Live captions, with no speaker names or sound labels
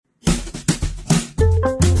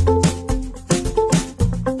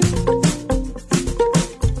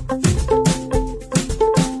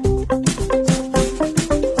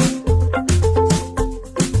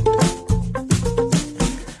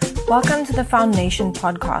Foundation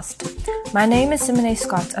podcast. My name is Simone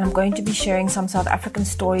Scott and I'm going to be sharing some South African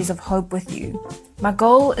stories of hope with you. My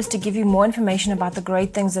goal is to give you more information about the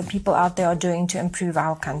great things that people out there are doing to improve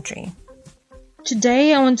our country.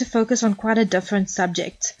 Today I want to focus on quite a different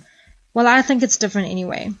subject. Well, I think it's different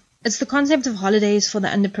anyway. It's the concept of holidays for the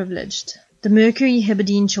underprivileged, the Mercury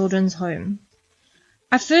Heberdean Children's Home.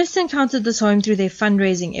 I first encountered this home through their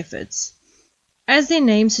fundraising efforts. As their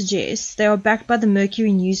name suggests, they are backed by the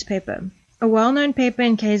Mercury newspaper, a well-known paper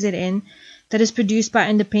in KZN that is produced by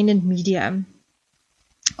independent media.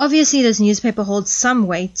 Obviously, this newspaper holds some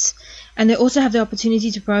weight, and they also have the opportunity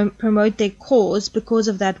to promote their cause because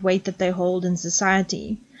of that weight that they hold in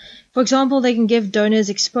society. For example, they can give donors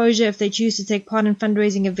exposure if they choose to take part in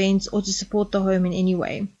fundraising events or to support the home in any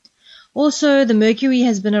way. Also, the Mercury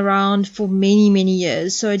has been around for many, many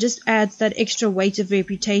years, so it just adds that extra weight of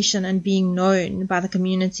reputation and being known by the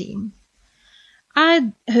community.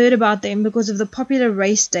 I heard about them because of the popular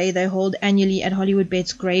race day they hold annually at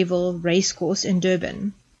Hollywoodbets Greyville Racecourse in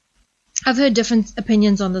Durban. I've heard different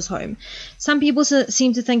opinions on this home. Some people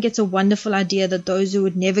seem to think it's a wonderful idea that those who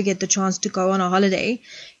would never get the chance to go on a holiday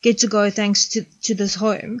get to go thanks to this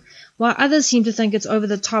home, while others seem to think it's over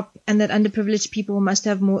the top and that underprivileged people must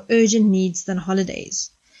have more urgent needs than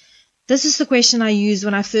holidays. This is the question I used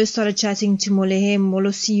when I first started chatting to Molehe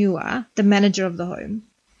Molosiua, the manager of the home.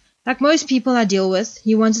 Like most people I deal with,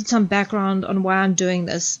 he wanted some background on why I'm doing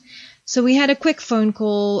this, so we had a quick phone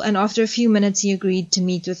call, and after a few minutes he agreed to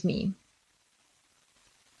meet with me.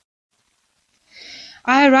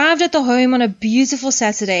 I arrived at the home on a beautiful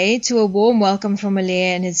Saturday to a warm welcome from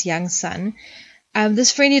Molehe and his young son.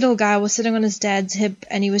 This friendly little guy was sitting on his dad's hip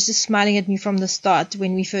and he was just smiling at me from the start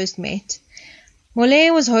when we first met.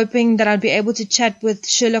 Molehe was hoping that I'd be able to chat with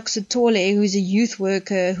Sherlock Sitole, who's a youth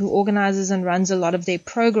worker who organizes and runs a lot of their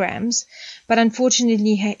programs, but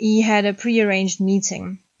unfortunately he had a pre-arranged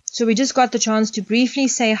meeting. So we just got the chance to briefly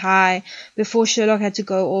say hi before Sherlock had to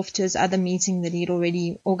go off to his other meeting that he'd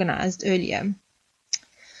already organized earlier.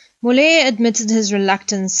 Molehe admitted his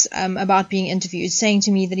reluctance about being interviewed, saying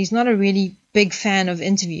to me that he's not a really big fan of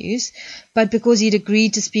interviews, but because he'd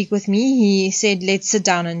agreed to speak with me, he said, let's sit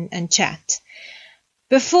down and chat.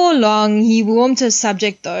 Before long, he warmed to his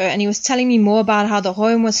subject though, and he was telling me more about how the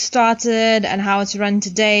home was started and how it's run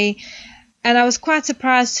today, and I was quite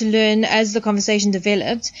surprised to learn as the conversation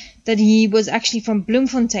developed that he was actually from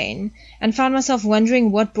Bloemfontein, and found myself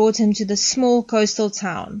wondering what brought him to this small coastal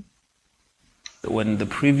town. When the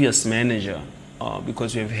previous manager,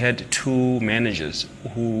 because we've had two managers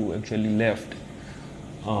who actually left,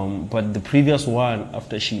 but the previous one,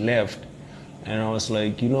 after she left, and I was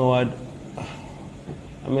like, you know what,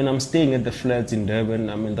 I'm staying at the flats in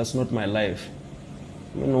Durban, that's not my life.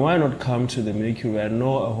 Why not come to the Mercury? I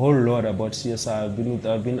know a whole lot about CSI.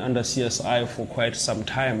 I've been under CSI for quite some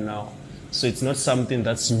time now, so it's not something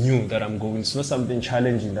that's new that it's not something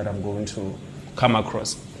challenging that I'm going to come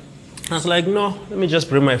across. I was like, no, let me just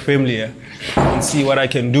bring my family here and see what I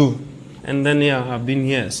can do. And then, I've been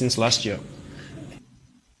here since last year.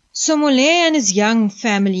 So Molehe and his young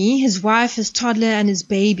family, his wife, his toddler and his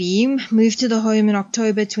baby, moved to the home in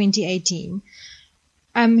October 2018.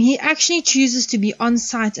 He actually chooses to be on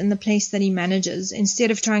site in the place that he manages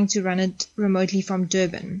instead of trying to run it remotely from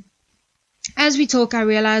Durban. As we talk, I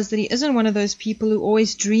realize that he isn't one of those people who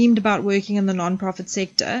always dreamed about working in the non-profit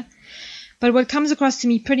sector. But what comes across to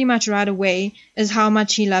me pretty much right away is how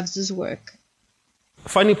much he loves his work.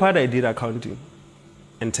 Funny part, I did accounting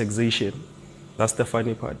and taxation. That's the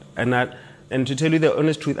funny part. And to tell you the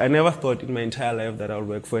honest truth, I never thought in my entire life that I'll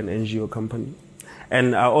work for an NGO company.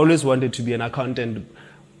 And I always wanted to be an accountant,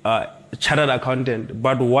 chartered accountant.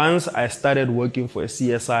 But once I started working for a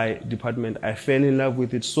CSI department, I fell in love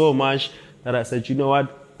with it so much that I said, you know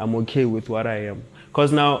what, I'm okay with what I am.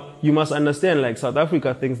 Because now you must understand, like South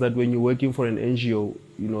Africa thinks that when you're working for an NGO,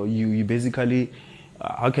 you basically,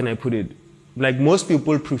 how can I put it? Like most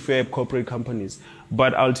people prefer corporate companies.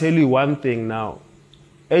 But I'll tell you one thing now.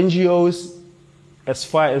 NGOs, as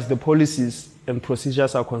far as the policies and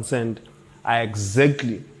procedures are concerned, are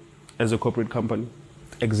exactly as a corporate company.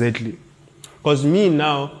 Exactly. Because me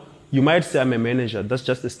now, you might say I'm a manager. That's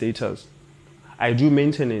just the status. I do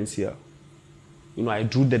maintenance here. I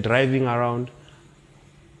do the driving around.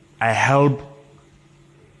 I help.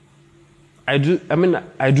 I do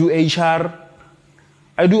HR.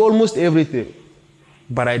 I do almost everything.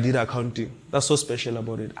 But I did accounting. That's so special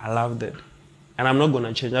about it. I love that. And I'm not going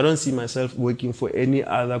to change. I don't see myself working for any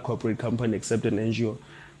other corporate company except an NGO.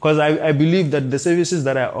 Because I believe that the services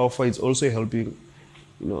that I offer is also helping,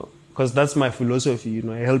 because that's my philosophy,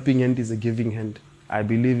 a helping hand is a giving hand. I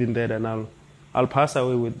believe in that, and I'll pass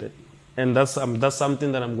away with that. And that's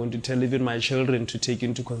something that I'm going to tell even my children to take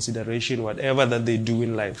into consideration, whatever that they do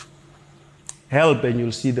in life. Help and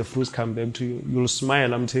you'll see the fruits come back to you. You'll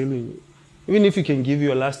smile, I'm telling you. Even if you can give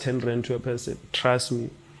your last 10 rand to a person, trust me,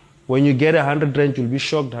 when you get 100 rand, you'll be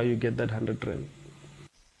shocked how you get that 100 rand.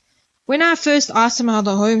 When I first asked him how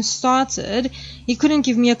the home started, he couldn't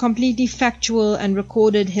give me a completely factual and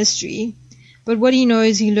recorded history. But what he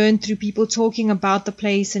knows, he learned through people talking about the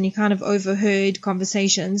place, and he kind of overheard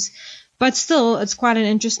conversations. But still, it's quite an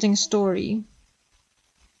interesting story.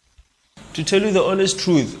 To tell you the honest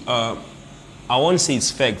truth, I won't say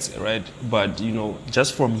it's facts, right? But,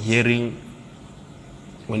 just from hearing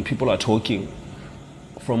when people are talking,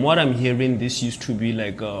 from what I'm hearing, this used to be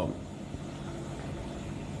like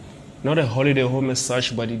not a holiday home as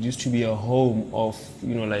such, but it used to be a home of,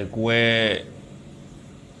 like where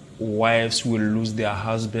wives will lose their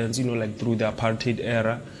husbands, like through the apartheid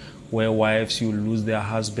era, where wives will lose their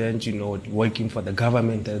husbands, working for the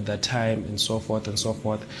government at that time and so forth and so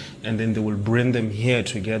forth. And then they will bring them here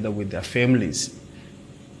together with their families.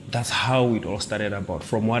 That's how it all started about,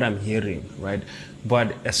 from what I'm hearing, right?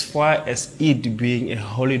 But as far as it being a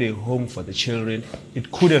holiday home for the children,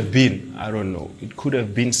 it could have been, I don't know, it could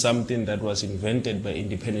have been something that was invented by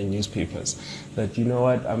independent newspapers. That,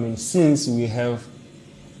 since we have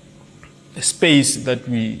a space that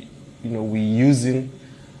we're using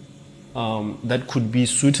that could be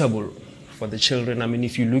suitable for the children.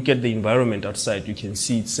 If you look at the environment outside, you can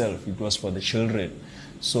see itself, it was for the children.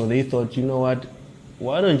 So they thought,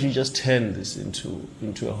 why don't you just turn this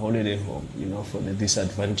into a holiday home, for the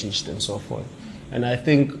disadvantaged and so forth. And I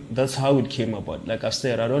think that's how it came about. Like I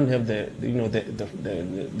said, I don't have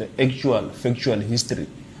the actual factual history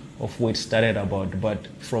of what it started about, but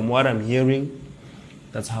from what I'm hearing,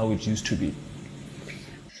 that's how it used to be.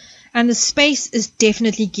 And the space is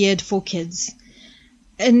definitely geared for kids.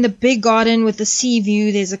 In the big garden with the sea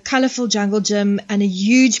view, there's a colorful jungle gym and a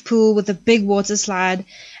huge pool with a big water slide.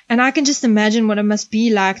 And I can just imagine what it must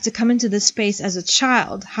be like to come into this space as a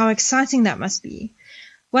child, how exciting that must be.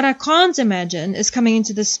 What I can't imagine is coming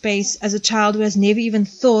into this space as a child who has never even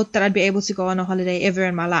thought that I'd be able to go on a holiday ever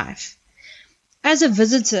in my life. As a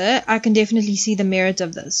visitor, I can definitely see the merit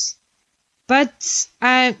of this. But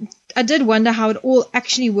I did wonder how it all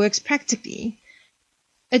actually works practically.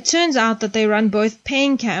 It turns out that they run both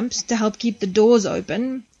paying camps to help keep the doors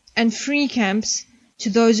open and free camps to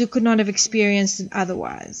those who could not have experienced it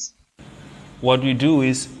otherwise. What we do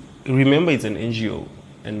is, remember it's an NGO,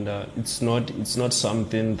 and it's not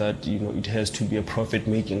something that it has to be a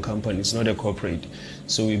profit-making company. It's not a corporate.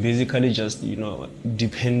 So we basically just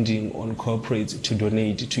depending on corporates to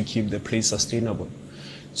donate to keep the place sustainable.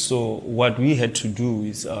 So what we had to do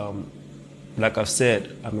is, like I've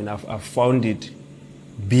said, I've found it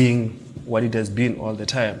being what it has been all the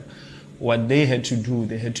time. What they had to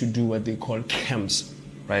do what they call camps,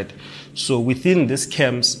 right? So within these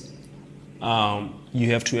camps,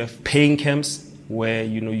 you have to have paying camps where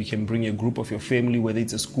you can bring a group of your family, whether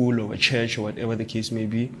it's a school or a church or whatever the case may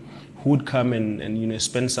be, who would come and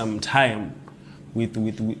spend some time with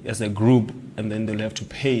as a group, and then they'll have to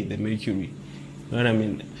pay the mercury. You know what I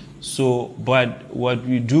mean? So, but what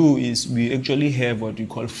we do is we actually have what we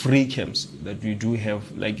call free camps that we do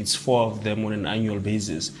have, like it's 4 of them on an annual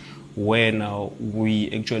basis, where now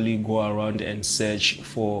we actually go around and search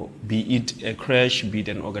for, be it a crash, be it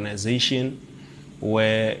an organization,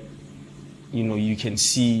 where you can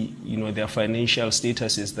see their financial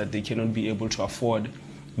statuses that they cannot be able to afford,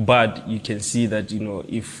 but you can see that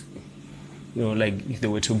if if they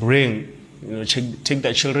were to bring take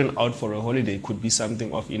their children out for a holiday, it could be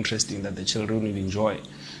something of interesting that the children will enjoy.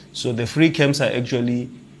 So the free camps are actually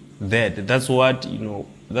that. That's what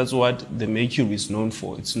the Mercury is known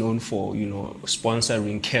for. It's known for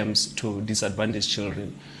sponsoring camps to disadvantaged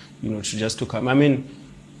children, to come.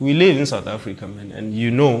 We live in South Africa, man, and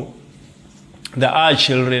there are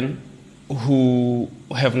children who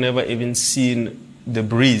have never even seen the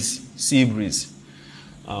sea breeze.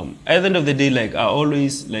 At the end of the day, I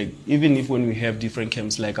always, even if when we have different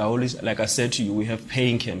camps, like I said to you, we have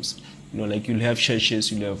paying camps. You'll have churches,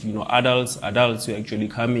 you'll have, adults who are actually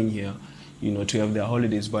coming here, to have their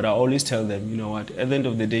holidays. But I always tell them, at the end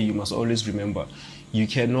of the day, you must always remember, you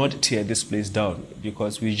cannot tear this place down,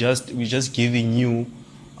 because we're just giving you,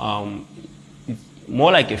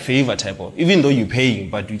 more like a favor type of, even though you're paying,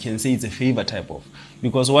 but you can say it's a favor type of,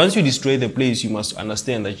 because once you destroy the place, you must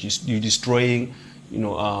understand that you're destroying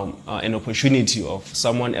an opportunity of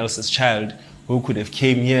someone else's child who could have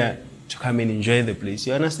came here to come and enjoy the place.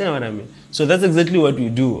 You understand what I mean? So that's exactly what we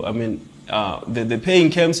do. The paying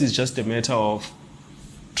camps is just a matter of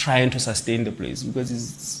trying to sustain the place, because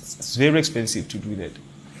it's very expensive to do that.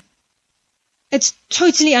 It's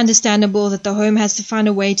totally understandable that the home has to find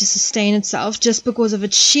a way to sustain itself just because of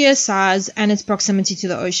its sheer size and its proximity to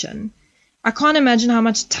the ocean. I can't imagine how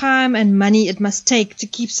much time and money it must take to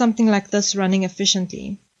keep something like this running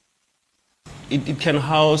efficiently. It can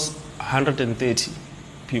house 130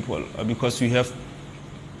 people because we have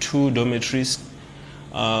 2 dormitories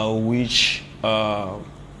which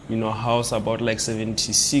house about like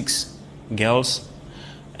 76 girls.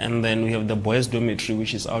 And then we have the boys' dormitory,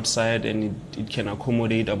 which is outside, and it can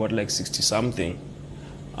accommodate about like 60-something,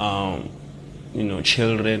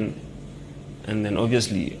 children. And then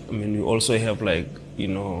obviously, we also have like,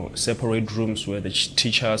 separate rooms where the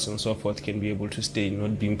teachers and so forth can be able to stay,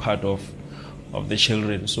 not being part of the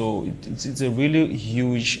children. So it's a really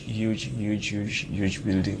huge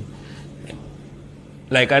building.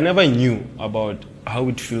 Like, I never knew about how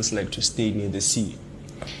it feels like to stay near the sea.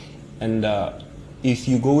 And if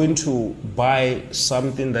you go in to buy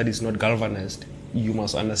something that is not galvanized, you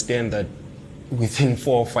must understand that within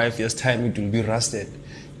 4 or 5 years' time it will be rusted.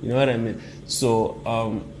 You know what I mean? So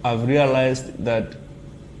I've realized that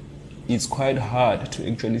it's quite hard to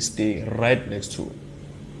actually stay right next to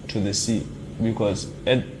the sea, because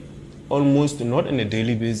almost not on a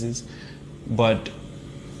daily basis, but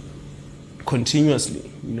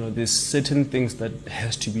continuously, there's certain things that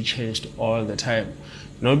has to be changed all the time.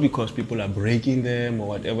 Not because people are breaking them or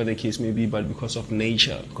whatever the case may be, but because of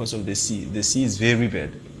nature, because of the sea. The sea is very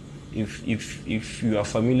bad. If you are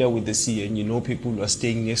familiar with the sea and people who are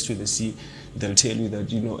staying next to the sea, they'll tell you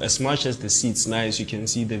that, as much as the sea is nice, you can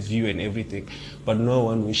see the view and everything, but no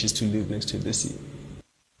one wishes to live next to the sea.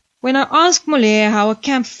 When I ask Molehe how a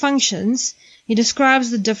camp functions, he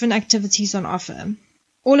describes the different activities on offer.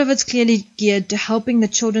 All of it's clearly geared to helping the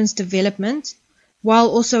children's development while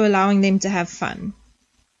also allowing them to have fun.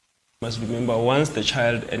 You must remember, once the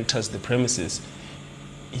child enters the premises,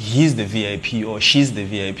 he's the VIP or she's the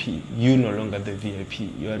VIP. You're no longer the VIP.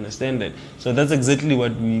 You understand that? So that's exactly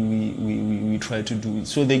what we try to do.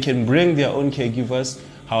 So they can bring their own caregivers.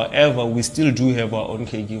 However, we still do have our own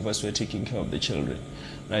caregivers who are taking care of the children.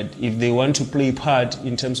 Right? If they want to play part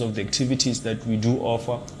in terms of the activities that we do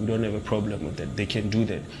offer, we don't have a problem with that. They can do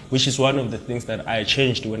that, which is one of the things that I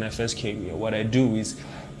changed when I first came here. What I do is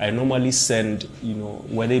I normally send,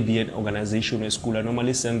 whether it be an organization or a school, I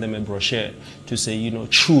normally send them a brochure to say,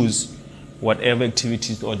 choose whatever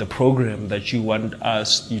activities or the program that you want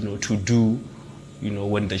us, to do,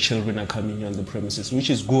 when the children are coming on the premises, which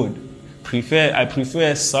is good. I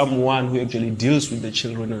prefer someone who actually deals with the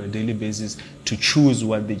children on a daily basis to choose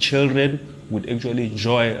what the children would actually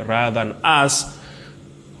enjoy, rather than us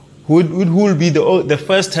who will be the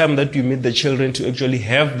first time that you meet the children to actually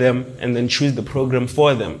have them and then choose the program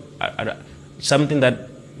for them. Something that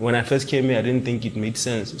when I first came here, I didn't think it made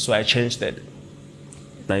sense, so I changed that.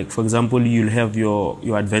 Like, for example, you'll have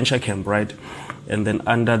your adventure camp, right? And then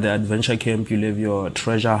under the adventure camp, you'll have your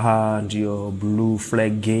treasure hunt, your blue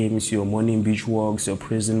flag games, your morning beach walks, your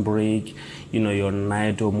prison break, your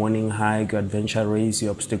night or morning hike, your adventure race,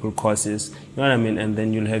 your obstacle courses, you know what I mean? And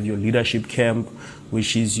then you'll have your leadership camp,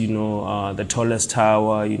 which is, the tallest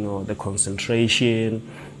tower, the concentration,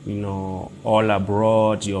 all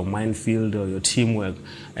abroad, your minefield or your teamwork.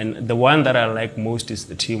 And the one that I like most is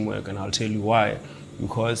the teamwork, and I'll tell you why.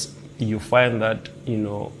 Because you find that,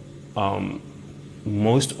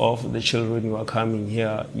 most of the children who are coming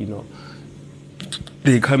here,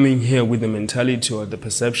 they're coming here with the mentality or the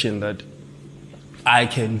perception that I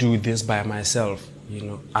can do this by myself.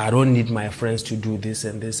 I don't need my friends to do this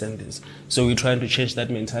and this and this. So we're trying to change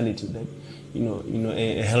that mentality that,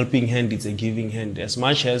 a helping hand is a giving hand. As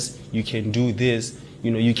much as you can do this,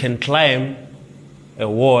 you can climb a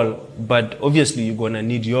wall, but obviously you're going to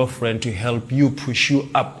need your friend to help you, push you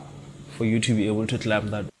up for you to be able to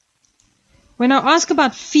climb that. When I ask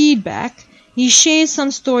about feedback, he shares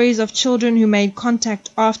some stories of children who made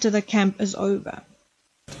contact after the camp is over.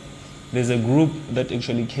 There's a group that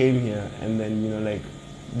actually came here, and then,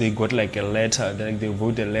 they got like a letter, they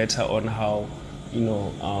wrote a letter on how,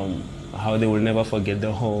 how they will never forget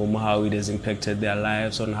the home, how it has impacted their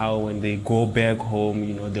lives, on how when they go back home,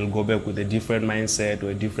 they'll go back with a different mindset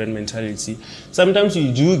or a different mentality. Sometimes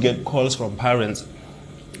you do get calls from parents,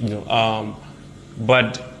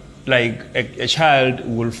 but like a child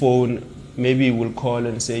will phone, maybe will call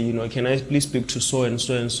and say, can I please speak to so and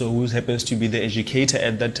so and so, who happens to be the educator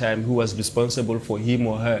at that time, who was responsible for him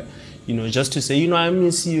or her, just to say, I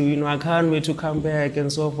miss you, I can't wait to come back,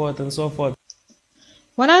 and so forth and so forth.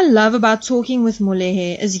 What I love about talking with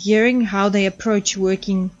Molehe is hearing how they approach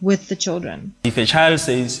working with the children. If a child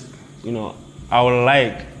says, I would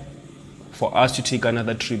like for us to take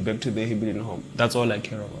another trip back to the Hebron home. That's all I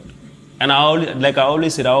care about. And I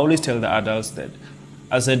always tell the adults that,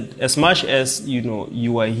 I said, as much as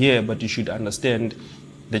you are here, but you should understand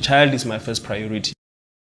the child is my first priority.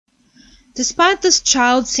 Despite this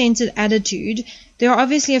child-centered attitude, there are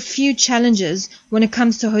obviously a few challenges when it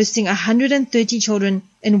comes to hosting 130 children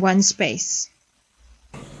in one space.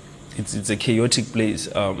 It's a chaotic place,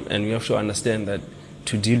 and we have to understand that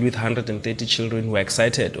to deal with 130 children who are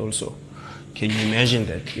excited also. Can you imagine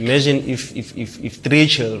that? Imagine if 3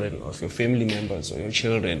 children of your family members or your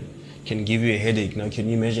children can give you a headache. Now can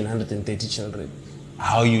you imagine 130 children?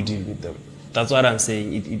 How you deal with them? That's what I'm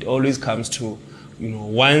saying. It always comes to,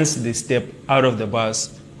 once they step out of the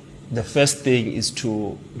bus, the first thing is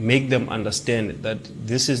to make them understand that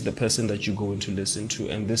this is the person that you're going to listen to,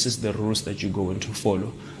 and this is the rules that you're going to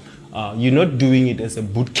follow. You're not doing it as a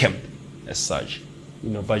boot camp as such,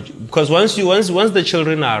 but because once the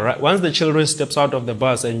children steps out of the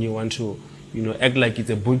bus and you want to, act like it's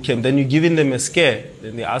a boot camp, then you're giving them a scare.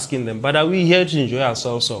 Then they're asking them, but are we here to enjoy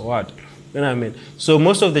ourselves or what? You know what I mean? So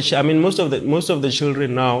most of the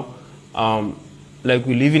children now, like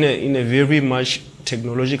we live in a very much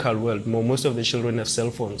technological world. Most of the children have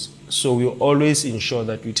cell phones. So we always ensure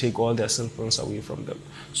that we take all their cell phones away from them.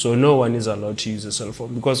 So no one is allowed to use a cell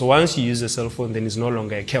phone. Because once you use a cell phone, then it's no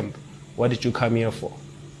longer a camp. What did you come here for?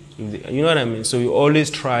 You know what I mean? So we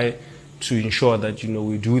always try to ensure that,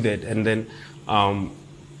 we do that. And then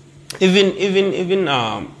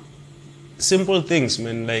even simple things,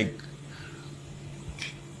 man, like,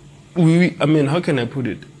 how can I put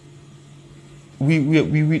it?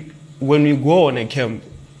 When we go on a camp,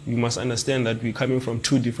 we must understand that we're coming from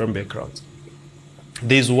 2 different backgrounds.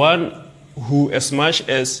 There's one who, as much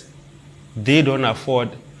as they don't afford,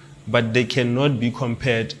 but they cannot be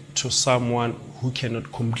compared to someone who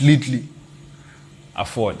cannot completely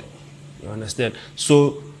afford. You understand?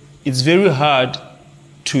 So it's very hard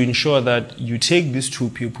to ensure that you take these 2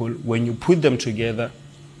 people, when you put them together,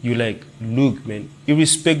 you like, look, man,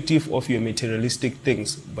 irrespective of your materialistic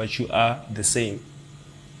things, but you are the same.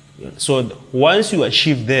 So once you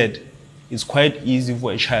achieve that, it's quite easy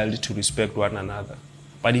for a child to respect one another.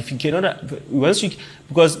 But if you cannot, once you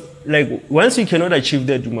cannot achieve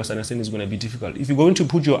that, you must understand it's going to be difficult. If you're going to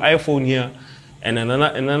put your iPhone here, and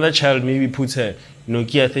another child maybe puts a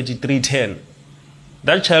Nokia 3310,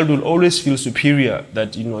 that child will always feel superior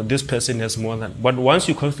that, this person has more than. But once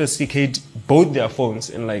you confiscate both their phones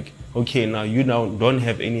and like, okay, now you don't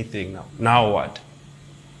have anything now. Now what?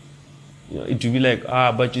 It will be like,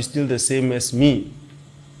 but you're still the same as me.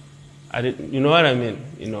 You know what I mean?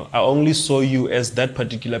 I only saw you as that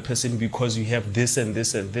particular person because you have this and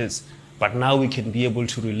this and this. But now we can be able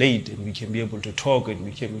to relate, and we can be able to talk, and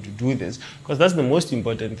we can be able to do this. Because that's the most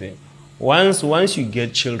important thing. Once you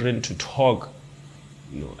get children to talk,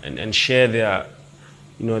 and share their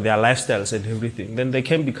lifestyles and everything, then they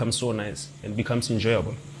can become so nice and becomes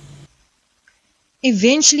enjoyable.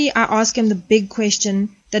 Eventually, I asked him the big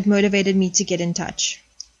question that motivated me to get in touch.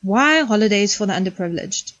 Why holidays for the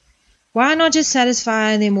underprivileged? Why not just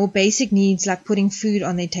satisfy their more basic needs like putting food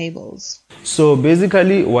on their tables? So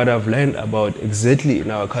basically what I've learned about exactly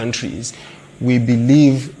in our country is we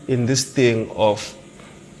believe in this thing of,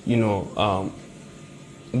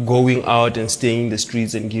 going out and staying in the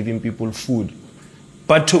streets and giving people food.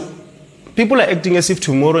 But people are acting as if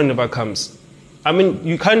tomorrow never comes.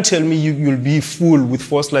 You can't tell me you'll be full with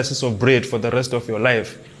 4 slices of bread for the rest of your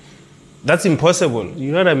life. That's impossible.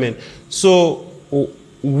 You know what I mean? So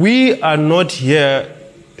we are not here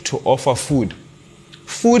to offer food.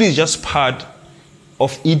 Food is just part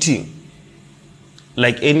of eating,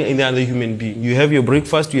 like any other human being. You have your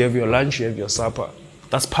breakfast, you have your lunch, you have your supper.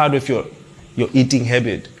 That's part of your eating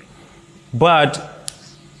habit. But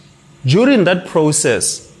during that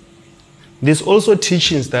process, there's also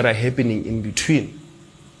teachings that are happening in between.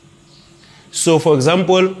 So, for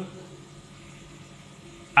example,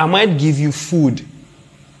 I might give you food.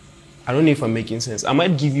 I don't know if I'm making sense. I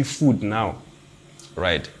might give you food now,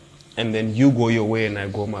 right? And then you go your way and I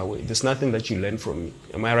go my way. There's nothing that you learn from me.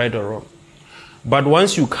 Am I right or wrong? But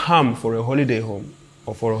once you come for a holiday home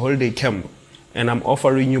or for a holiday camp, and I'm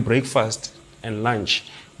offering you breakfast and lunch,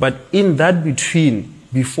 but in that between,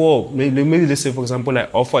 before, maybe let's say, for example, I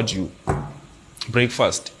offered you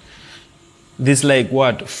breakfast. There's 4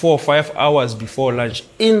 or 5 hours before lunch.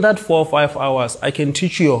 In that 4 or 5 hours, I can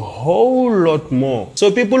teach you a whole lot more.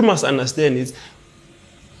 So people must understand is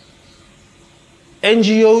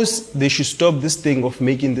NGOs, they should stop this thing of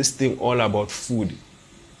making this thing all about food.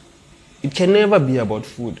 It can never be about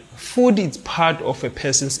food. Food is part of a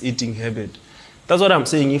person's eating habit. That's what I'm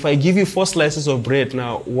saying. If I give you 4 slices of bread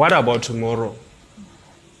now, what about tomorrow?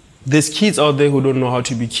 There's kids out there who don't know how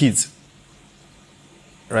to be kids.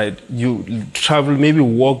 Right? You travel, maybe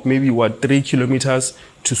walk, 3 kilometers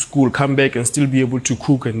to school, come back and still be able to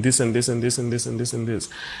cook and this and this and this and this and this and this.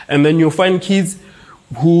 And then you'll find kids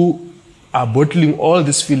who are bottling all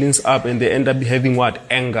these feelings up and they end up having what?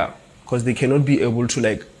 Anger. Because they cannot be able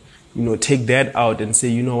to take that out and say,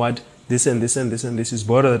 you know what, this and this and this and this is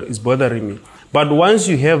bothering me. But once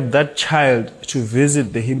you have that child to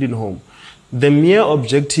visit the Hidden Home, the mere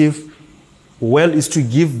objective, is to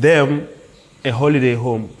give them a holiday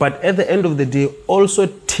home. But at the end of the day, also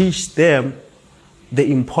teach them the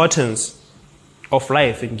importance of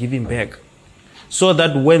life and giving back. So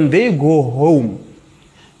that when they go home,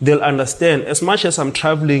 they'll understand, as much as I'm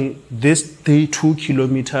traveling this 2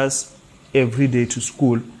 kilometers every day to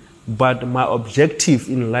school, but my objective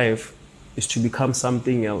in life is to become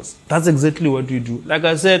something else. That's exactly what we do. Like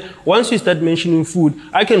I said, once you start mentioning food,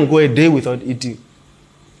 I can go a day without eating.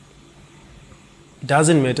 It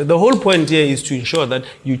doesn't matter. The whole point here is to ensure that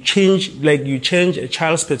you change a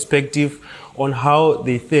child's perspective on how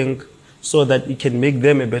they think so that it can make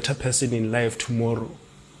them a better person in life tomorrow.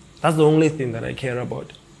 That's the only thing that I care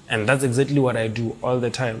about. And that's exactly what I do all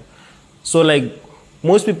the time. So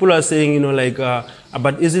most people are saying,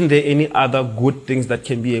 but isn't there any other good things that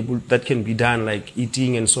can be done, like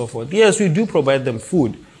eating and so forth? Yes, we do provide them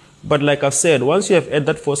food. But like I've said, once you have had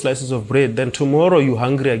that 4 slices of bread, then tomorrow you're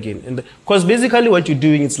hungry again. Because basically what you're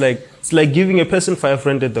doing, it's like giving a person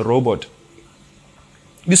 500 the robot.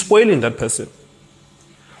 You're spoiling that person.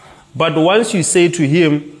 But once you say to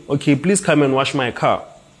him, okay, please come and wash my car,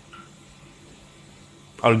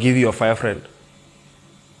 I'll give you a 500.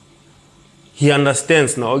 He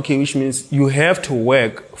understands now, okay, which means you have to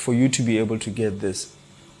work for you to be able to get this.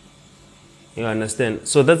 You understand?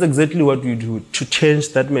 So that's exactly what we do to change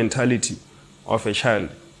that mentality of a child,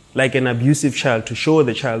 like an abusive child, to show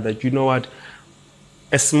the child that, you know what,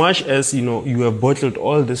 as much as, you have bottled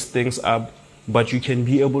all these things up, but you can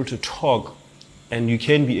be able to talk and you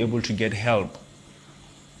can be able to get help.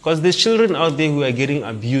 Because there's children out there who are getting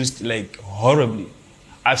abused horribly.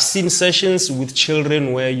 I've seen sessions with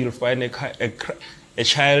children where you'll find a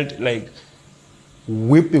child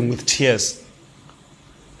weeping with tears.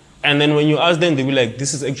 And then when you ask them, they'll be like,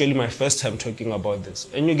 this is actually my first time talking about this.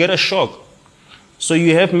 And you get a shock. So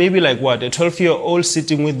you have maybe a 12-year-old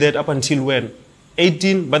sitting with that up until when?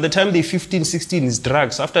 18. By the time they're 15, 16, it's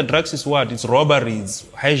drugs. After drugs is what? It's robbery, it's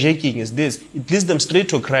hijacking, it's this. It leads them straight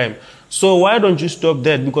to crime. So why don't you stop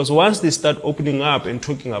that? Because once they start opening up and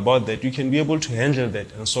talking about that, you can be able to handle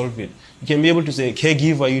that and solve it. You can be able to say,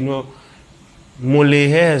 caregiver, Molehe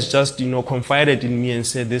has just, confided in me and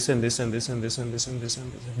said this and this and this and this and this and this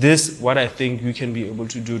and this. This, what I think we can be able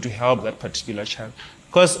to do to help that particular child.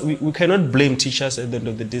 Because we cannot blame teachers at the end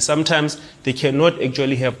of the day. Sometimes they cannot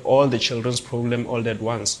actually have all the children's problem all at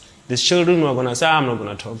once. There's children who are going to say, I'm not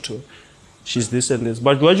going to talk to her. She's this and this.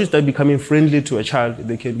 But once you start becoming friendly to a child,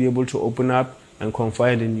 they can be able to open up and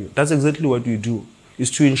confide in you. That's exactly what we do. Is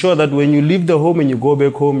to ensure that when you leave the home and you go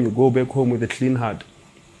back home with a clean heart.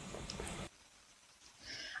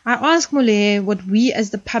 I ask Molehe what we as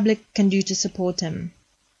the public can do to support him.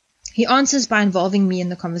 He answers by involving me in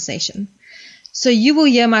the conversation. So you will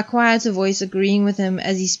hear my quieter voice agreeing with him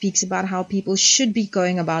as he speaks about how people should be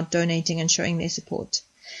going about donating and showing their support.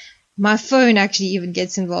 My phone actually even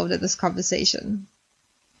gets involved in this conversation.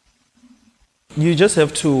 You just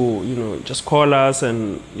have to, just call us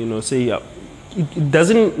and, say, it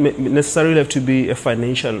doesn't necessarily have to be a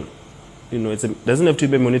financial, it doesn't have to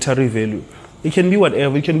be a monetary value. It can be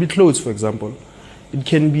whatever. It can be clothes, for example. It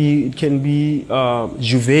can be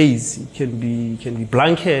duvets. It can be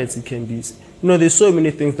blankets. It can be, there's so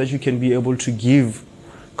many things that you can be able to give.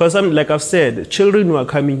 Because like I've said, children who are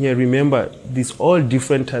coming here, remember, these all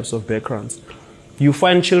different types of backgrounds. You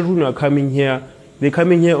find children who are coming here, they're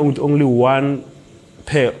coming here with only one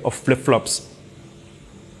pair of flip-flops.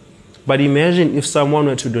 But imagine if someone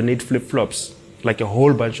were to donate flip-flops, like a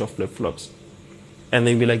whole bunch of flip-flops. And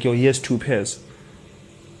they'd be like, yo, here's 2 pairs.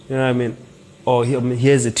 You know what I mean? Or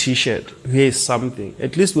here's a t-shirt. Here's something.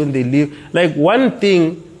 At least when they leave, one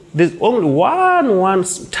thing, there's only one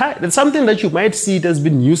something that you might see it has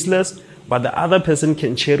been useless, but the other person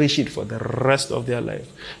can cherish it for the rest of their life.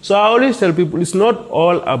 So I always tell people, it's not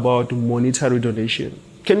all about monetary donation.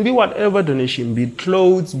 It can be whatever donation, be it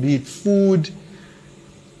clothes, be it food.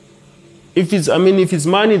 If it's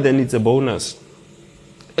money, then it's a bonus.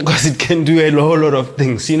 Because it can do a whole lot of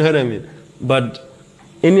things, you know what I mean? But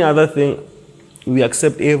any other thing, we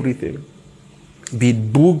accept everything. Be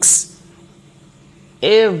it books,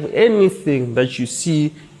 anything that you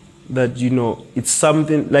see that, you know, it's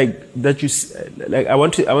something like that you like. I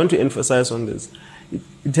want to emphasize on this.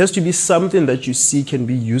 It has to be something that you see can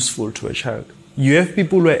be useful to a child. You have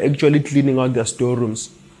people who are actually cleaning out their storerooms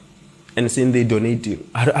and saying they're donating.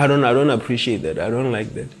 I don't appreciate that. I don't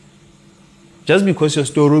like that. Just because your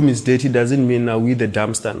storeroom is dirty doesn't mean now we're the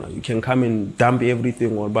dumpster now. You can come and dump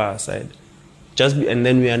everything all by our side. And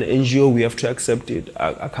then we're an NGO, we have to accept it.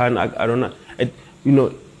 I don't know. You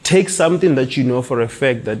know, take something that you know for a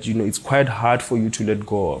fact that, you know, it's quite hard for you to let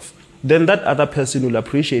go of. Then that other person will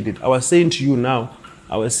appreciate it. I was saying to you now,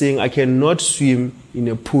 I cannot swim in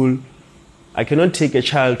a pool. I cannot take a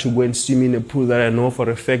child to go and swim in a pool that I know for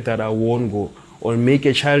a fact that I won't go, or make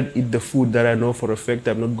a child eat the food that I know for a fact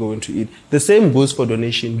I'm not going to eat. The same goes for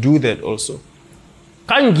donation. Do that also.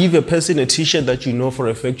 Can't give a person a t-shirt that you know for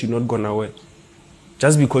a fact you're not going to wear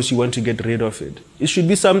just because you want to get rid of it. It should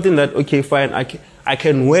be something that, okay, fine, I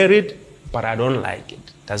can wear it, but I don't like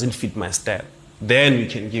it. Doesn't fit my style. Then you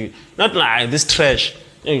can give it. Not like this trash.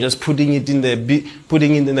 You're just putting it in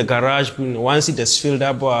the garage. Once it has filled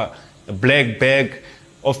up a black bag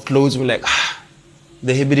of clothes, we're like,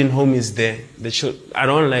 the Hebridean home is there. I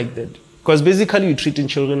don't like that. Because basically you're treating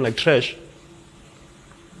children like trash.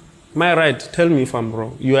 Am I right? Tell me if I'm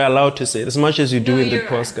wrong. You are allowed to say it as much as you do in the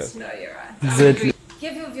podcast. No, you're right. Exactly.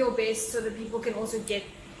 Give of your best so that people can also get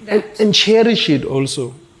that. And cherish it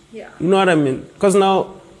also. Yeah. You know what I mean? Because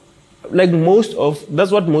now, like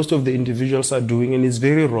that's what most of the individuals are doing, and it's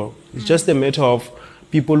very wrong. It's just a matter of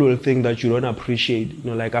people will think that you don't appreciate. You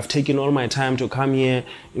know, like, I've taken all my time to come here,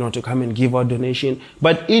 you know, to come and give out donation.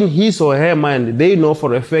 But in his or her mind, they know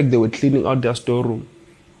for a fact they were cleaning out their storeroom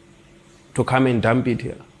to come and dump it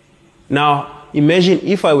here. Now, imagine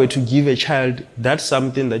if I were to give a child that's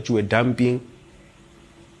something that you were dumping,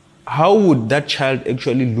 how would that child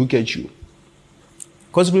actually look at you?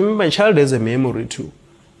 Because remember, a child has a memory too.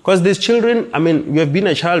 Because there's children, I mean, you have been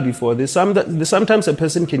a child before. Sometimes a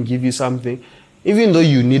person can give you something, even though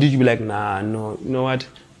you need it, you'll be like, nah, no, you know what?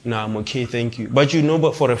 Nah, I'm okay, thank you. But you know,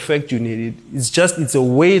 but for a fact you need it. It's a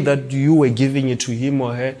way that you were giving it to him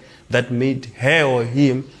or her that made her or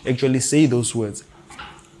him actually say those words.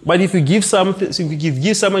 But if you give something, if you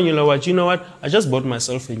give someone, you know what? I just bought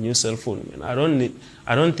myself a new cell phone, man.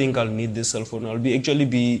 I don't think I'll need this cell phone. You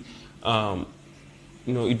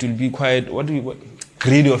know, it will be quite,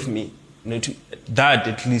 greedy of me. You know, that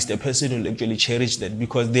at least a person will actually cherish that,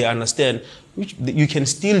 because they understand you can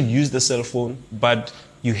still use the cell phone, but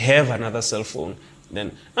you have another cell phone.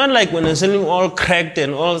 Then, not like when I'm selling all cracked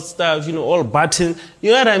and all stuff, you know, all buttons.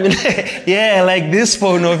 You know what I mean? Yeah, like this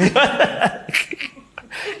phone of yours.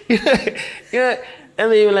 Yeah,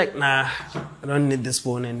 and then you're like, nah, I don't need this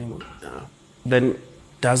phone anymore. No. Then it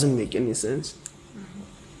doesn't make any sense.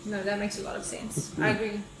 No, that makes a lot of sense. I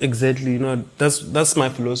agree. Exactly. You know, that's my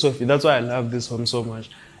philosophy. That's why I love this home so much.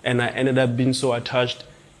 And I ended up being so attached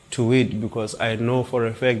to it, because I know for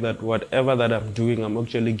a fact that whatever that I'm doing, I'm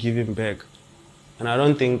actually giving back. And I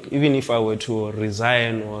don't think, even if I were to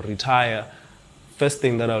resign or retire, first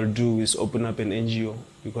thing that I'll do is open up an NGO,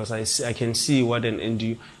 because I can see what an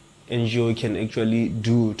NGO can actually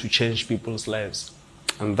do to change people's lives.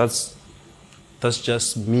 And that's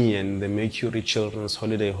just me and the Mercury Children's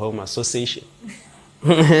Holiday Home Association.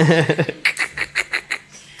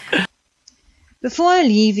 Before I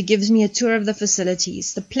leave, he gives me a tour of the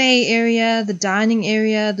facilities, the play area, the dining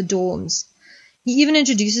area, the dorms. He even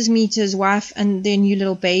introduces me to his wife and their new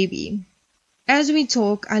little baby. As we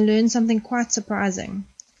talk, I learn something quite surprising.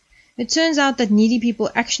 It turns out that needy people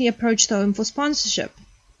actually approach the home for sponsorship.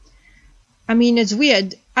 I mean, it's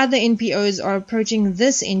weird. Other NPOs are approaching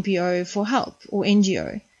this NPO for help, or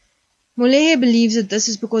NGO. Molehe believes that this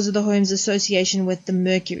is because of the home's association with the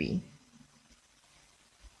Mercury.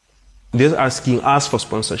 They're asking us for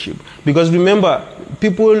sponsorship. Because remember,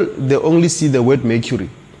 people, they only see the word Mercury.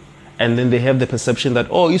 And then they have the perception that,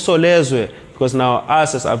 oh, Isolezwe. Because now,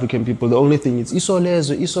 us as African people, the only thing is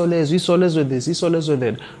Isolezwe, Isolezwe this, Isolezwe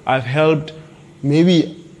that. I've helped,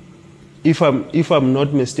 maybe, if I'm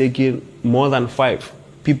not mistaken, more than 5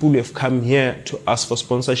 people who have come here to ask for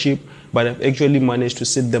sponsorship, but I've actually managed to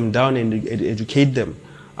sit them down and educate them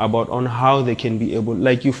about on how they can be able,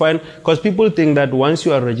 like you find, because people think that once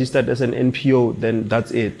you are registered as an NPO, then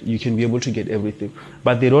that's it. You can be able to get everything.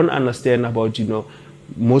 But they don't understand about, you know,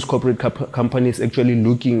 most corporate companies actually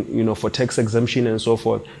looking, you know, for tax exemption and so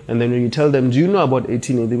forth. And then when you tell them, do you know about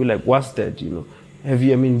 18A? They'll be like, what's that, you know? Have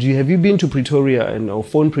you been to Pretoria or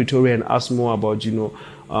phone Pretoria and ask more about, you know,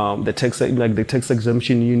 the tax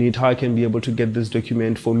exemption unit, how I can be able to get this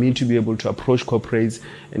document for me to be able to approach corporates.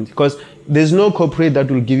 And because there's no corporate that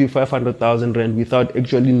will give you 500,000 rand without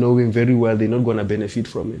actually knowing very well they're not going to benefit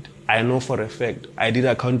from it. I know for a fact. I did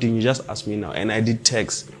accounting, you just ask me now, and I did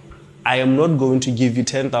tax. I am not going to give you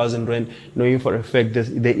 10,000 rand knowing for a fact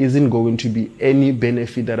that there isn't going to be any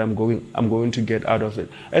benefit that I'm going to get out of it.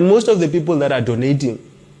 And most of the people that are donating,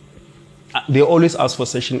 they always ask for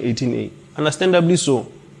Section 18A. Understandably so,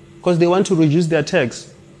 because they want to reduce their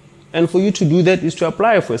tax. And for you to do that is to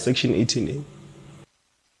apply for Section 18A.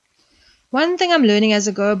 One thing I'm learning as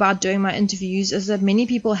I go about doing my interviews is that many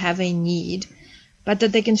people have a need, but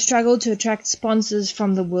that they can struggle to attract sponsors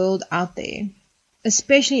from the world out there,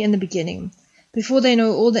 especially in the beginning, before they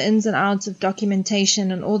know all the ins and outs of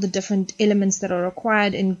documentation and all the different elements that are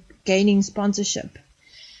required in gaining sponsorship.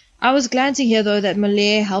 I was glad to hear, though, that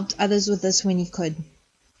Molaire helped others with this when he could.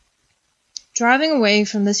 Driving away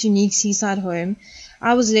from this unique seaside home,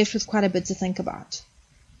 I was left with quite a bit to think about.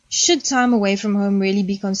 Should time away from home really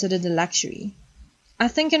be considered a luxury? I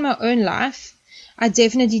think in my own life, I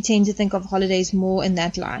definitely tend to think of holidays more in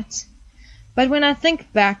that light. But when I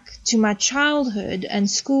think back to my childhood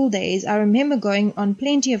and school days, I remember going on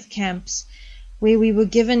plenty of camps where we were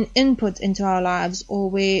given input into our lives, or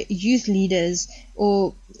where youth leaders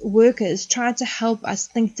or workers tried to help us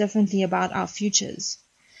think differently about our futures.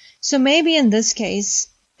 So maybe in this case,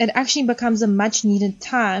 it actually becomes a much needed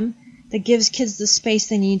time that gives kids the space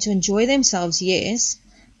they need to enjoy themselves, yes,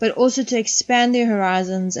 but also to expand their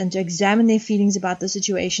horizons and to examine their feelings about the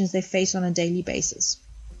situations they face on a daily basis.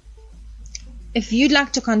 If you'd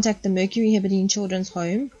like to contact the Mercury Heberden Children's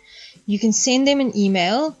Home, you can send them an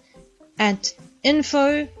email at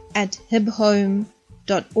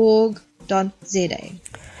info@hibhome.org.za.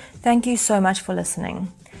 Thank you so much for listening.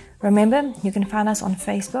 Remember, you can find us on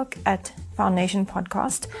Facebook at Foundation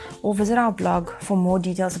Podcast, or visit our blog for more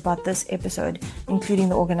details about this episode, including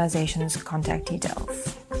the organization's contact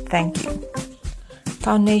details. Thank you.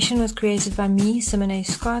 Foundation was created by me, Simone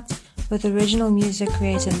Scott, with original music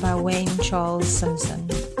created by Wayne Charles Simpson.